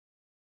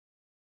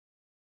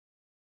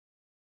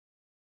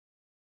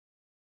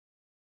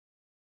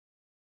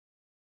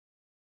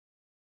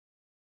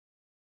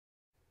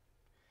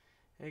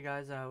Hey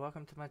guys,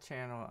 welcome to my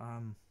channel.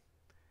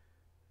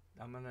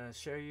 I'm gonna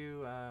show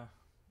you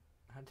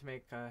how to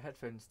make a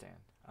headphone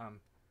stand.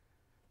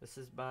 This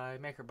is by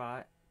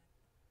makerbot.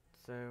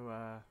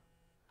 So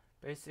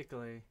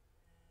basically,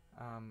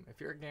 if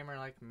you're a gamer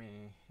like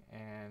me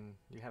and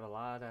you have a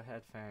lot of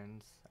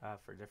headphones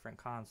for different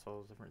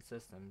consoles, different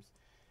systems,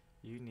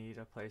 you need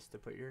a place to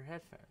put your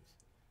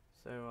headphones.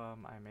 So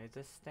I made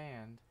this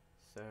stand.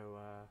 So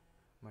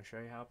I'm gonna show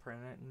you how I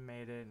printed it and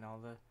made it and all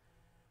the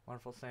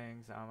wonderful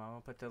things. I'm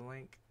going to put the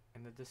link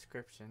in the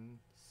description,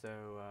 so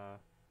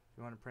if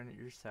you want to print it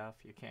yourself,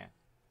 you can.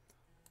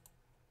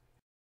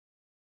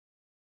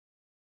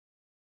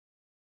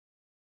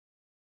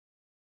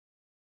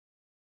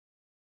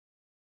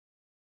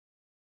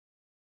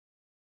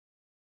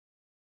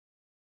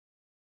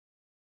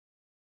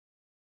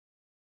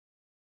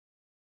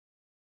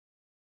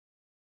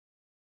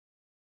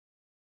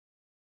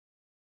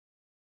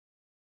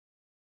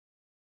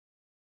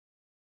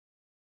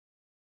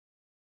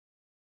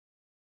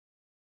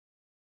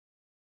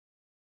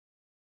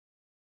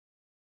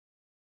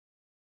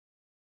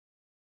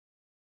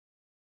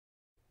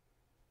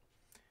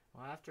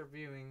 Well, after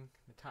viewing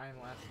the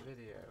time-lapse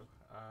video,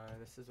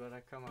 this is what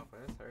I come up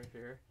with right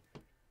here.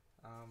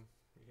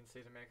 You can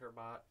see the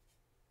MakerBot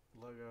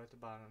logo at the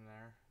bottom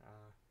there.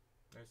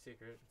 No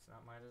secret, it's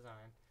not my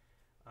design.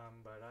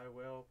 But I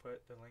will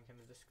put the link in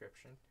the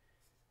description.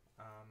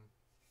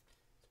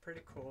 It's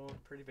pretty cool,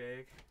 pretty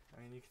big. I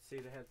mean, you can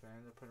see the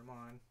headphones. I put them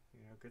on,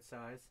 good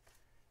size.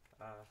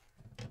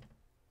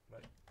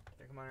 But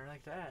they come on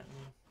like that,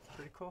 and it's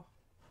pretty cool.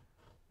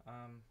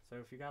 So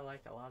if you got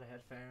like a lot of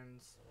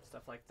headphones,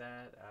 stuff like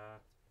that,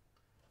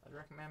 I'd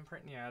recommend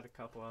printing out a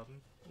couple of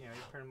them. You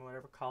print them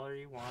whatever color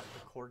you want to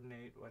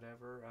coordinate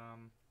whatever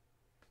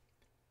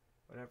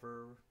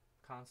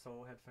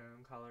console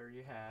headphone color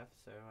you have.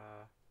 So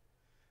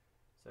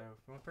if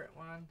you want to print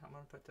one, I'm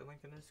gonna put the link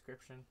in the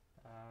description.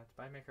 It's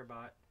by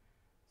MakerBot.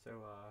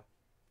 So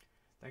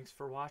thanks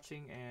for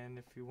watching, and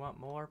if you want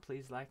more,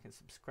 please like and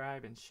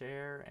subscribe and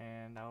share,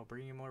 and I'll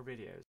bring you more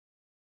videos.